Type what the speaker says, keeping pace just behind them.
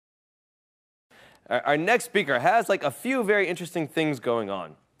Our next speaker has like a few very interesting things going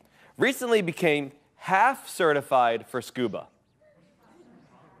on. Recently became half certified for scuba.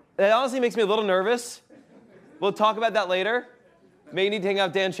 That honestly makes me a little nervous. We'll talk about that later. May need to hang out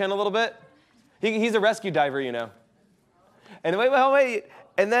with Dan Chen a little bit. He's a rescue diver, you know. And wait.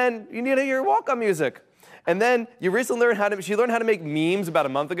 And then you need to hear walk-on music. And then you recently learned she learned how to make memes about a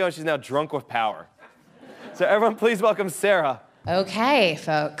month ago, and she's now drunk with power. So everyone, please welcome Sarah. Okay,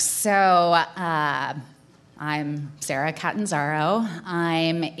 folks. So I'm Sarah Catanzaro.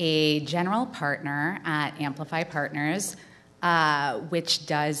 I'm a general partner at Amplify Partners, which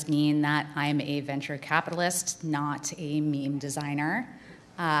does mean that I'm a venture capitalist, not a meme designer.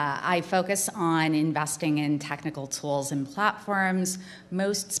 I focus on investing in technical tools and platforms,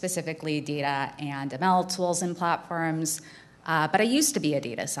 most specifically data and ML tools and platforms, but I used to be a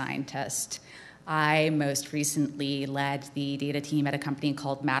data scientist. I most recently led the data team at a company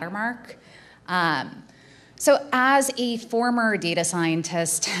called Mattermark. So as a former data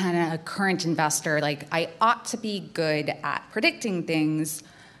scientist and a current investor, I ought to be good at predicting things,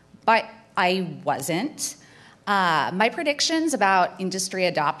 but I wasn't. My predictions about industry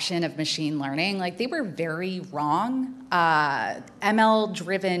adoption of machine learning, they were very wrong.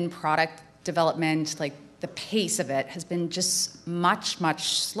 ML-driven product development, the pace of it has been just much,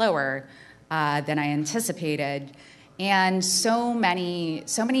 much slower than I anticipated. And so many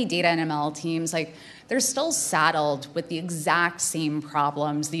data and ML teams, they're still saddled with the exact same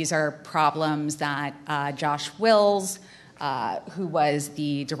problems. These are problems that Josh Wills, who was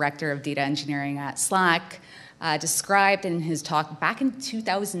the director of data engineering at Slack, described in his talk back in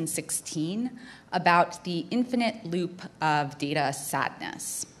 2016 about the infinite loop of data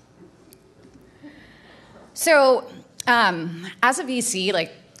sadness. So as a VC,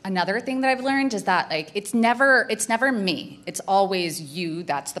 another thing that I've learned is that it's never me. It's always you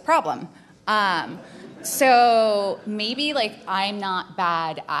that's the problem. So maybe I'm not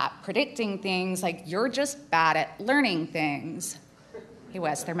bad at predicting things, you're just bad at learning things. Hey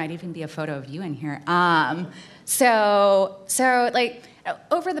Wes, there might even be a photo of you in here. So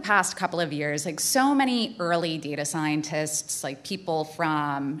over the past couple of years, so many early data scientists, people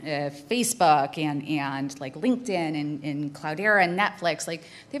from Facebook and LinkedIn and Cloudera and Netflix,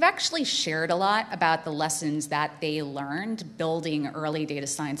 they've actually shared a lot about the lessons that they learned building early data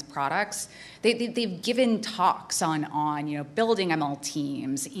science products. They've given talks on building ML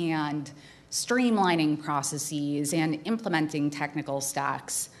teams and streamlining processes and implementing technical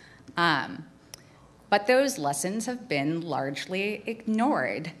stacks. But those lessons have been largely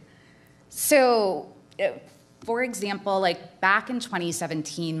ignored. So, for example, back in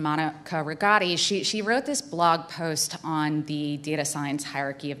 2017, Monica Rogati, she wrote this blog post on the data science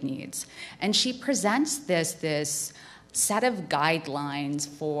hierarchy of needs. And she presents this set of guidelines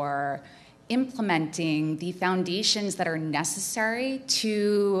for implementing the foundations that are necessary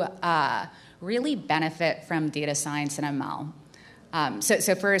to really benefit from data science and ML.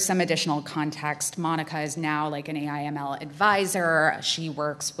 So for some additional context, Monica is now an AI/ML advisor. She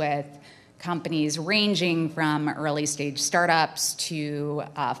works with companies ranging from early stage startups to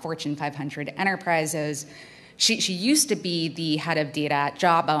Fortune 500 enterprises. She used to be the head of data at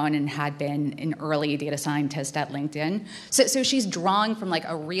Jawbone and had been an early data scientist at LinkedIn. So she's drawing from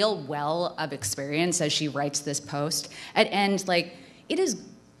a real well of experience as she writes this post. And it is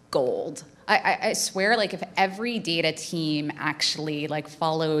gold. I swear, if every data team actually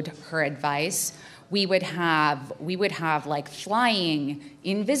followed her advice, we would have flying,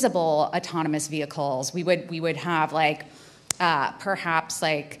 invisible autonomous vehicles. We would have perhaps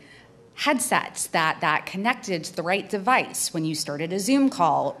headsets that connected to the right device when you started a Zoom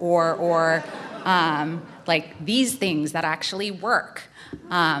call, or these things that actually work.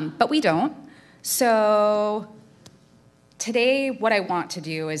 But we don't. So today, what I want to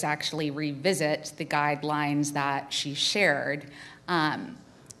do is actually revisit the guidelines that she shared and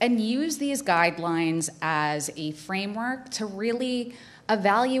use these guidelines as a framework to really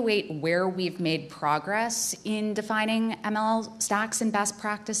evaluate where we've made progress in defining ML stacks and best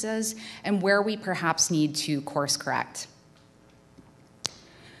practices and where we perhaps need to course correct.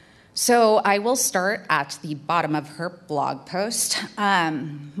 So I will start at the bottom of her blog post.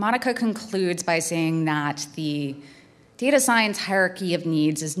 Monica concludes by saying that the data science hierarchy of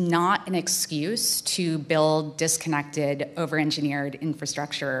needs is not an excuse to build disconnected, over-engineered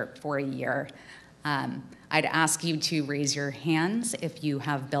infrastructure for a year. I'd ask you to raise your hands if you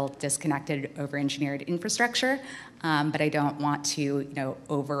have built disconnected, over-engineered infrastructure, but I don't want to,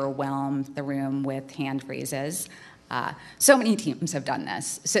 overwhelm the room with hand raises. So many teams have done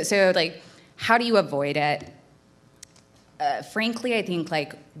this. So how do you avoid it? frankly, I think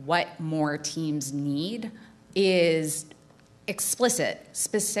like what more teams need is explicit,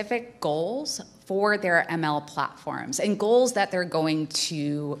 specific goals for their ML platforms and goals that they're going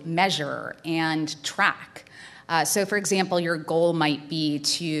to measure and track. So for example, your goal might be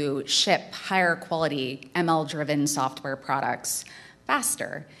to ship higher quality ML-driven software products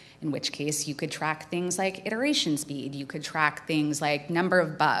faster, in which case you could track things like iteration speed. You could track things like number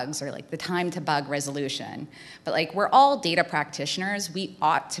of bugs or like the time to bug resolution. But like we're all data practitioners. We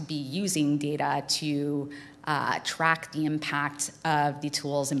ought to be using data to track the impact of the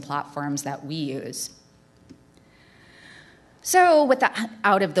tools and platforms that we use. So with that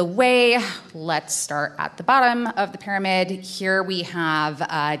out of the way, let's start at the bottom of the pyramid. Here we have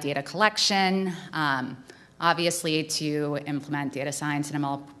data collection. Obviously, to implement data science and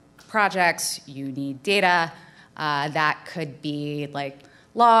ML projects, you need data. That could be like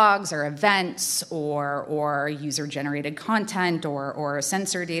logs or events or user-generated content or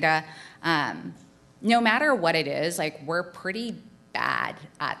sensor data. No matter what it is, like we're pretty bad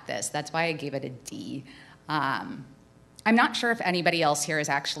at this. That's why I gave it a D. I'm not sure if anybody else here is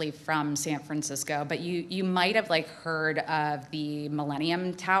actually from San Francisco, but you might have like heard of the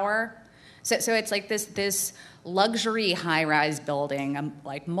Millennium Tower. So it's like this luxury high-rise building,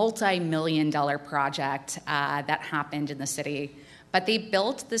 like multi-million-dollar project that happened in the city. But they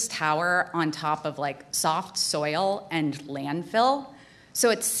built this tower on top of like soft soil and landfill, so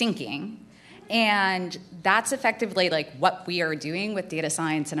it's sinking. And that's effectively like what we are doing with data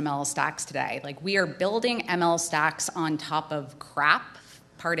science and ML stacks today. Like we are building ML stacks on top of crap.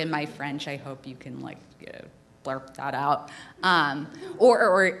 Pardon my French. I hope you can like blurp that out.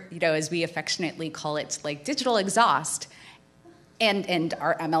 Or as we affectionately call it, like digital exhaust. And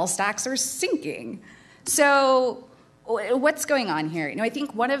our ML stacks are sinking. So what's going on here? I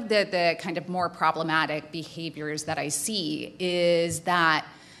think one of the kind of more problematic behaviors that I see is that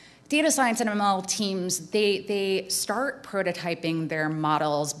data science and ML teams, they start prototyping their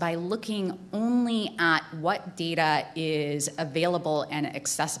models by looking only at what data is available and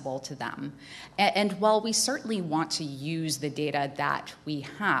accessible to them. And while we certainly want to use the data that we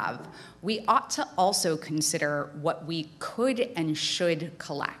have, we ought to also consider what we could and should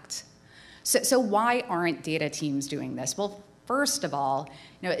collect. So why aren't data teams doing this? Well, first of all,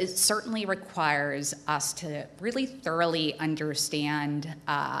 it certainly requires us to really thoroughly understand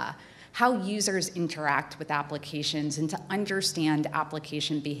how users interact with applications and to understand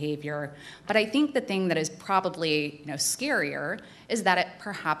application behavior. But I think the thing that is probably scarier is that it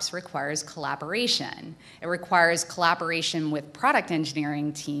perhaps requires collaboration. It requires collaboration with product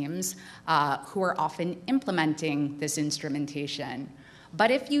engineering teams who are often implementing this instrumentation. But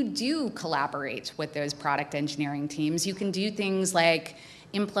if you do collaborate with those product engineering teams, you can do things like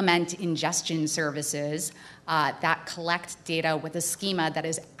implement ingestion services that collect data with a schema that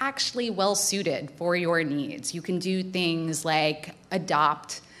is actually well-suited for your needs. You can do things like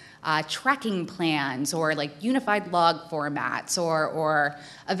adopt tracking plans or like unified log formats or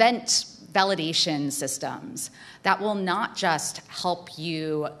event validation systems that will not just help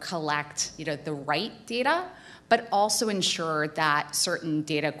you collect the right data, but also ensure that certain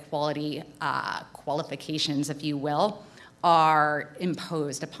data quality qualifications, if you will, are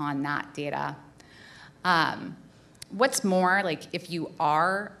imposed upon that data. What's more, like if you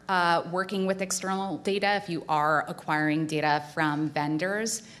are working with external data, if you are acquiring data from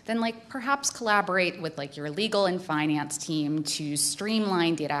vendors, then like perhaps collaborate with like your legal and finance team to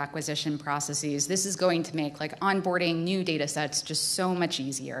streamline data acquisition processes. This is going to make like onboarding new data sets just so much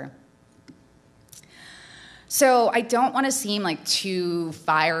easier. So I don't want to seem like too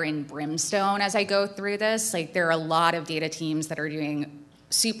fire and brimstone as I go through this. Like there are a lot of data teams that are doing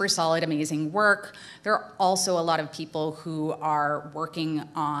super solid, amazing work. There are also a lot of people who are working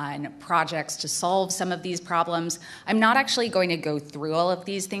on projects to solve some of these problems. I'm not actually going to go through all of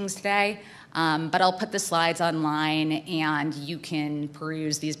these things today, but I'll put the slides online and you can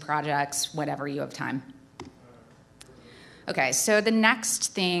peruse these projects whenever you have time. Okay, so the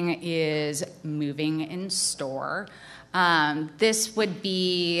next thing is moving in store. This would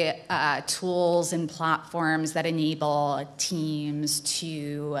be tools and platforms that enable teams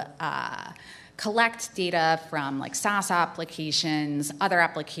to collect data from like SaaS applications, other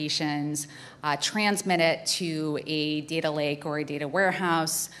applications, transmit it to a data lake or a data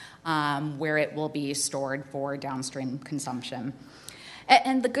warehouse where it will be stored for downstream consumption.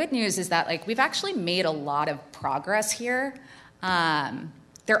 And the good news is that like we've actually made a lot of progress here.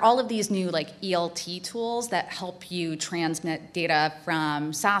 There are all of these new like ELT tools that help you transmit data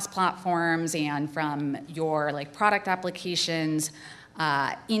from SaaS platforms and from your like product applications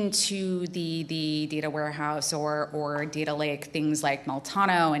into the data warehouse or data lake, things like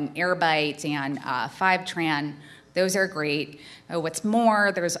Meltano and Airbyte and Fivetran. Those are great. What's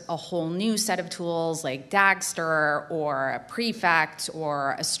more, there's a whole new set of tools like Dagster or Prefect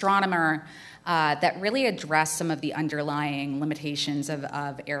or Astronomer that really address some of the underlying limitations of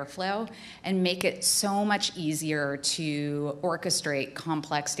Airflow and make it so much easier to orchestrate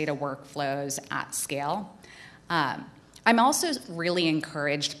complex data workflows at scale. I'm also really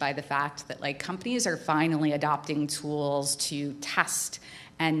encouraged by the fact that companies are finally adopting tools to test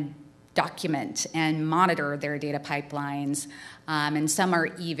and document and monitor their data pipelines, and some are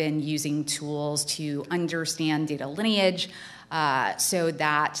even using tools to understand data lineage so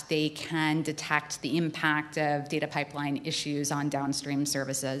that they can detect the impact of data pipeline issues on downstream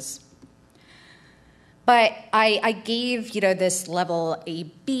services. But I gave this level a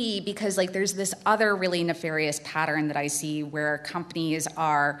B because there's this other really nefarious pattern that I see where companies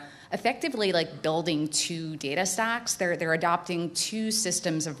are effectively building two data stacks. They're adopting two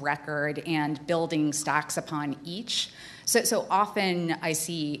systems of record and building stacks upon each. So often I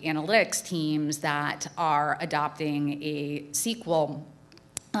see analytics teams that are adopting a SQL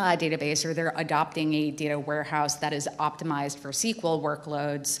database, or they're adopting a data warehouse that is optimized for SQL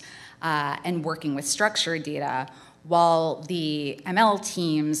workloads and working with structured data, while the ML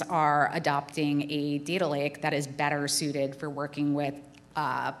teams are adopting a data lake that is better suited for working with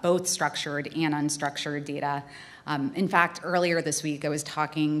both structured and unstructured data. In fact, earlier this week, I was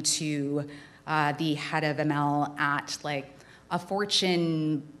talking to the head of ML at a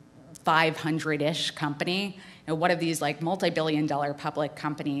Fortune 500-ish company, one of these multi-billion-dollar public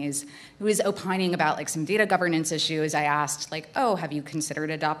companies, who was opining about some data governance issues. I asked oh, have you considered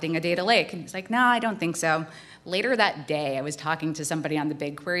adopting a data lake? And he's like, no, I don't think so. Later that day, I was talking to somebody on the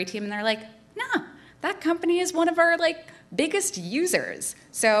BigQuery team, and they're like, no, that company is one of our biggest users.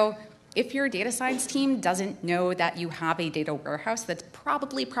 So if your data science team doesn't know that you have a data warehouse, that's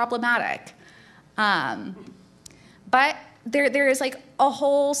probably problematic. But there is a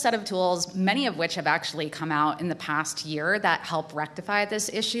whole set of tools, many of which have actually come out in the past year, that help rectify this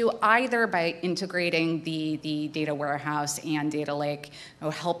issue, either by integrating the data warehouse and data lake,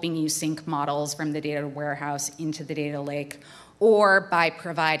 helping you sync models from the data warehouse into the data lake, or by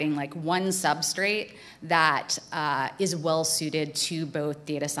providing one substrate that is well suited to both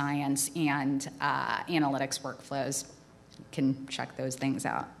data science and analytics workflows. You can check those things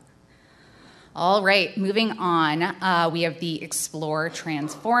out. All right, moving on, we have the Explore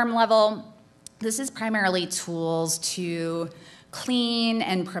Transform level. This is primarily tools to clean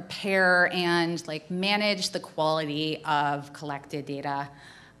and prepare and manage the quality of collected data.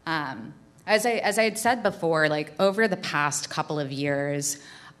 As I had said before, over the past couple of years,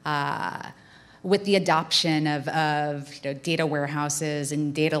 with the adoption of data warehouses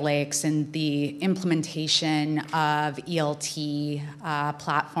and data lakes and the implementation of ELT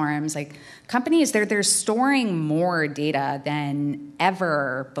platforms, companies, they're storing more data than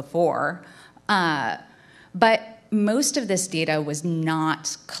ever before. But most of this data was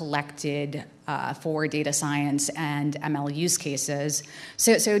not collected for data science and ML use cases.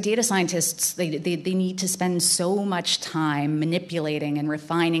 So data scientists, they need to spend so much time manipulating and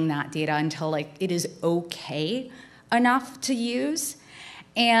refining that data until it is okay enough to use.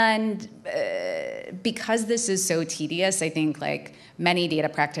 And because this is so tedious, I think many data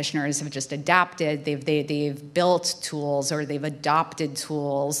practitioners have just adapted. They've built tools, or they've adopted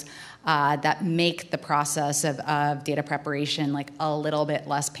tools that make the process of data preparation a little bit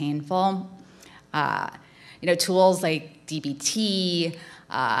less painful. Tools like dbt,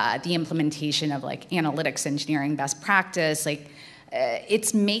 the implementation of analytics engineering best practice,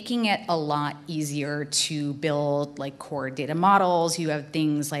 it's making it a lot easier to build core data models. You have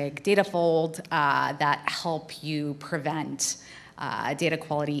things like Datafold that help you prevent data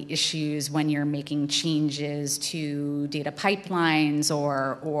quality issues when you're making changes to data pipelines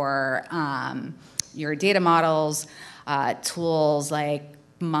or your data models. Tools like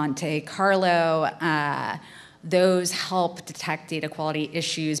Monte Carlo, those help detect data quality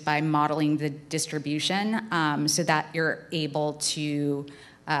issues by modeling the distribution so that you're able to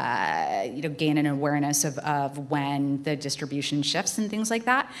gain an awareness of when the distribution shifts and things like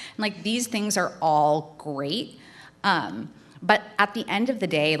that. And these things are all great. But at the end of the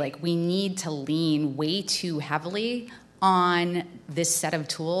day, we need to lean way too heavily on this set of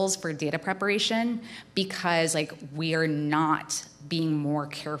tools for data preparation because we are not being more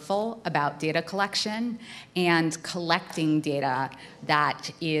careful about data collection and collecting data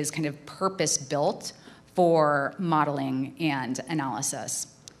that is kind of purpose-built for modeling and analysis.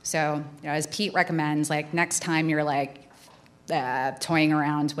 So, as Pete recommends, next time you're toying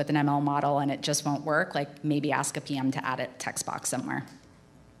around with an ML model and it just won't work, like maybe ask a PM to add a text box somewhere.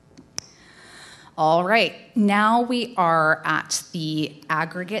 All right, now we are at the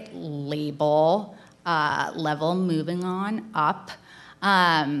aggregate label level, moving on up.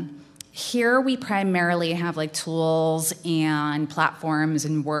 Here we primarily have like tools and platforms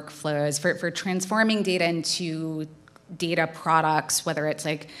and workflows for transforming data into data products, whether it's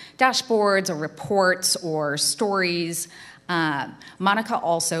like dashboards or reports or stories. Monica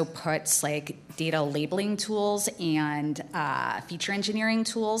also puts like data labeling tools and feature engineering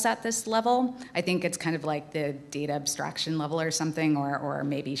tools at this level. I think it's kind of like the data abstraction level or something, or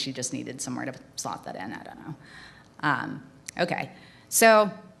maybe she just needed somewhere to slot that in, I don't know. Okay,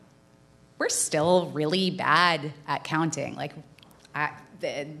 so we're still really bad at counting. Like,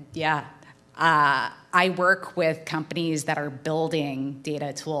 I work with companies that are building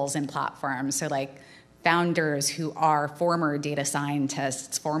data tools and platforms. So like founders who are former data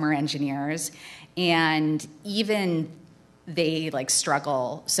scientists, former engineers, and even they like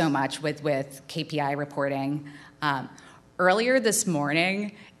struggle so much with KPI reporting. Earlier this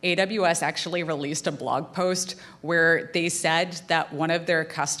morning, AWS actually released a blog post where they said that one of their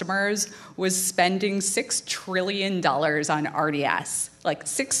customers was spending $6 trillion on RDS. Like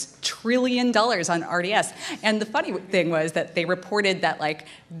 $6 trillion on RDS. And the funny thing was that they reported that like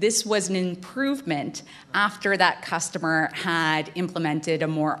this was an improvement after that customer had implemented a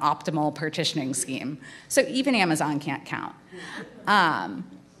more optimal partitioning scheme. So even Amazon can't count.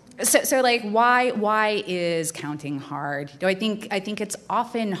 So like, why is counting hard? I think it's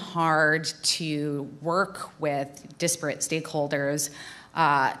often hard to work with disparate stakeholders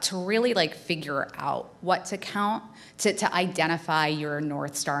to really like figure out what to count, to identify your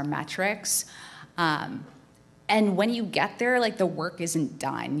North Star metrics. And when you get there, like the work isn't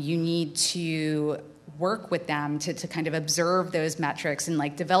done. You need to work with them to kind of observe those metrics and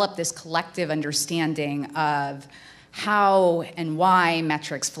like develop this collective understanding of how and why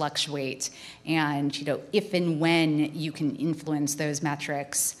metrics fluctuate, and if and when you can influence those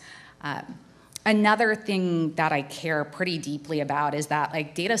metrics. Another thing that I care pretty deeply about is that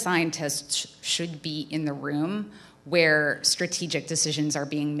like data scientists should be in the room where strategic decisions are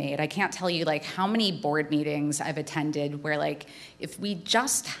being made. I can't tell you like how many board meetings I've attended where like if we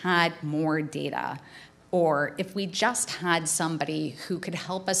just had more data, or if we just had somebody who could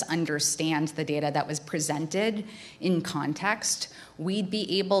help us understand the data that was presented in context, we'd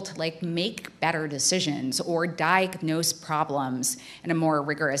be able to like make better decisions or diagnose problems in a more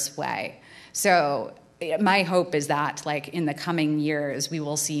rigorous way. So my hope is that like in the coming years, we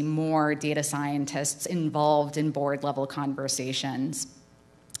will see more data scientists involved in board level conversations.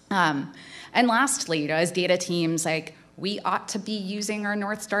 And lastly, as data teams, like we ought to be using our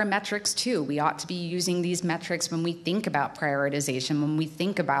North Star metrics too. We ought to be using these metrics when we think about prioritization, when we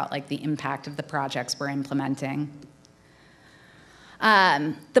think about like the impact of the projects we're implementing.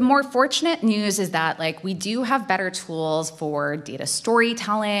 The more fortunate news is that like we do have better tools for data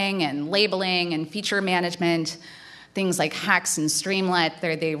storytelling and labeling and feature management. Things like Hex and Streamlit,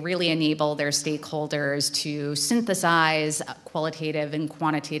 they really enable their stakeholders to synthesize qualitative and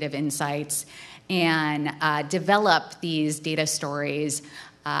quantitative insights and develop these data stories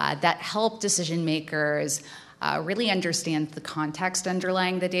that help decision makers really understand the context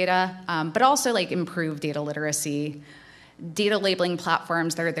underlying the data, but also like improve data literacy. Data labeling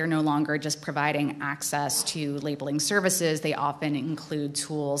platforms, they're no longer just providing access to labeling services. They often include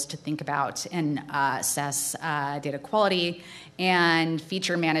tools to think about and assess data quality, and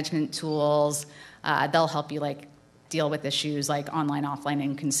feature management tools. They'll help you like deal with issues like online, offline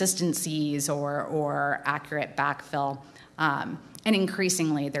inconsistencies or accurate backfill. And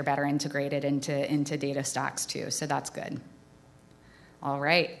increasingly, they're better integrated into data stacks too, so that's good. All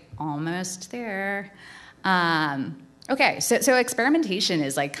right, almost there. Okay, so experimentation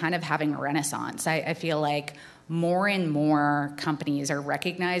is like kind of having a renaissance. I feel like more and more companies are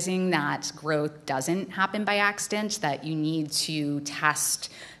recognizing that growth doesn't happen by accident, that you need to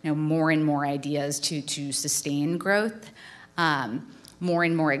test more and more ideas to sustain growth. More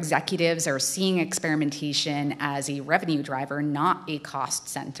and more executives are seeing experimentation as a revenue driver, not a cost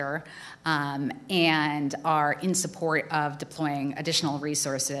center, and are in support of deploying additional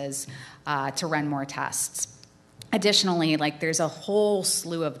resources to run more tests. Additionally, like there's a whole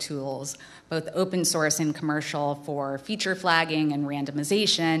slew of tools, both open source and commercial, for feature flagging and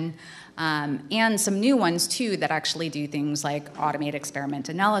randomization, and some new ones too that actually do things like automate experiment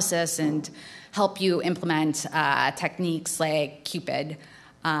analysis and help you implement techniques like Cupid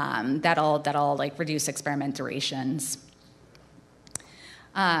that'll like reduce experiment durations.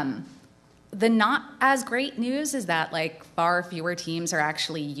 The not as great news is that like far fewer teams are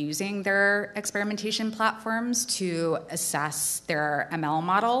actually using their experimentation platforms to assess their ML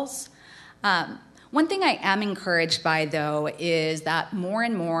models. One thing I am encouraged by, though, is that more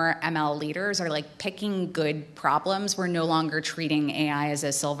and more ML leaders are like picking good problems. We're no longer treating AI as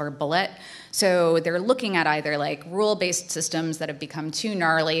a silver bullet. So they're looking at either like rule-based systems that have become too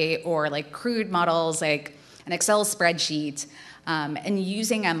gnarly or like crude models like an Excel spreadsheet and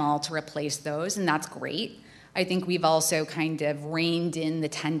using ML to replace those, and that's great. I think we've also kind of reined in the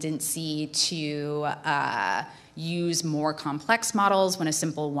tendency to use more complex models when a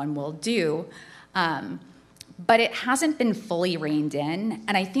simple one will do. But it hasn't been fully reined in,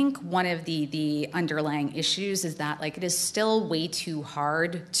 and I think one of the underlying issues is that like it is still way too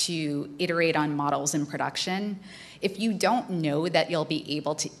hard to iterate on models in production. If you don't know that you'll be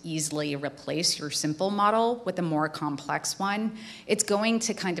able to easily replace your simple model with a more complex one, it's going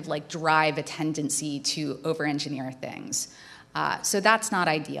to kind of like drive a tendency to over-engineer things. So that's not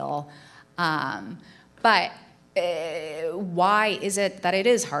ideal. But why is it that it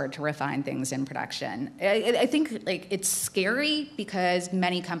is hard to refine things in production? I think like it's scary because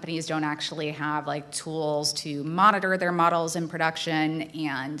many companies don't actually have like tools to monitor their models in production,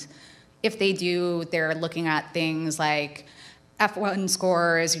 and if they do, they're looking at things like F1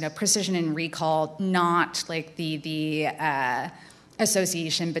 scores, precision and recall, not like the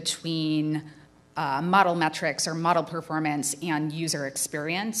association between model metrics or model performance and user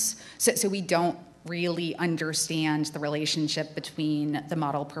experience. So we don't really understand the relationship between the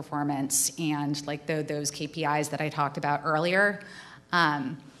model performance and like those KPIs that I talked about earlier.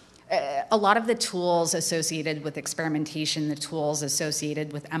 A lot of the tools associated with experimentation, the tools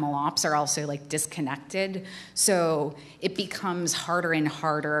associated with MLOps are also like disconnected. So it becomes harder and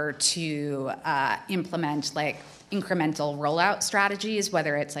harder to implement like incremental rollout strategies,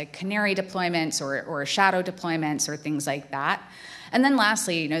 whether it's like canary deployments or shadow deployments or things like that. And then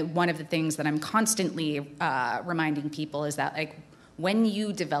lastly, one of the things that I'm constantly reminding people is that like when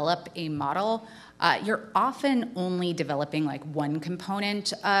you develop a model, you're often only developing like one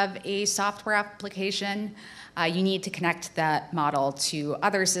component of a software application. You need to connect that model to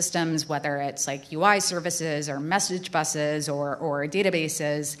other systems, whether it's like UI services or message buses or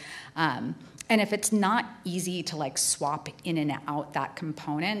databases. And if it's not easy to like swap in and out that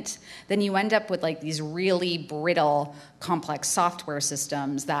component, then you end up with like these really brittle, complex software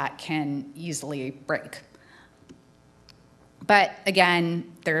systems that can easily break. But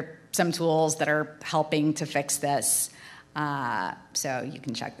again, there are some tools that are helping to fix this, so you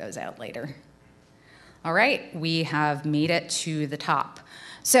can check those out later. All right, we have made it to the top.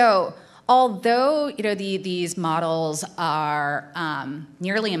 So although these models are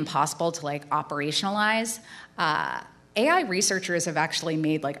nearly impossible to like operationalize, AI researchers have actually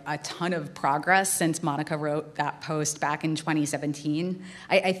made like a ton of progress since Monica wrote that post back in 2017.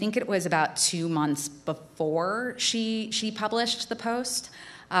 I think it was about 2 months before she published the post.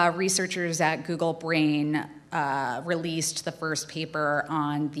 Researchers at Google Brain released the first paper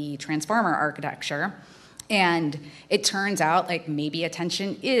on the transformer architecture. And it turns out like maybe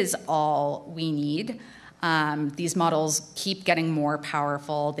attention is all we need. These models keep getting more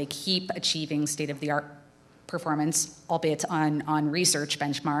powerful. They keep achieving state-of-the-art performance, albeit on research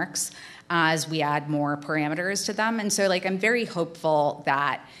benchmarks, as we add more parameters to them. And so like I'm very hopeful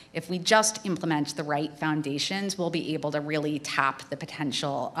that if we just implement the right foundations, we'll be able to really tap the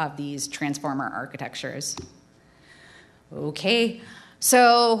potential of these transformer architectures. Okay,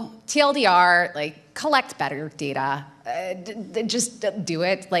 so TLDR, like collect better data. Just do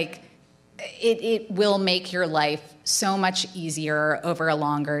it. Like it will make your life so much easier over a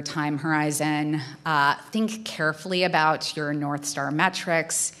longer time horizon. Think carefully about your North Star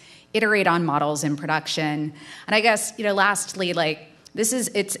metrics. Iterate on models in production. And I guess, lastly, like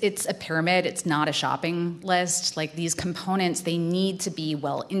it's a pyramid. It's not a shopping list. Like these components, they need to be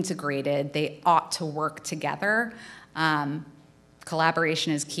well integrated. They ought to work together.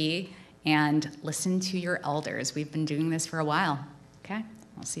 Collaboration is key. And listen to your elders. We've been doing this for a while. Okay,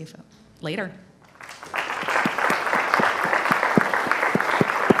 I'll see you later.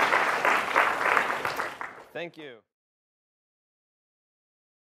 Thank you.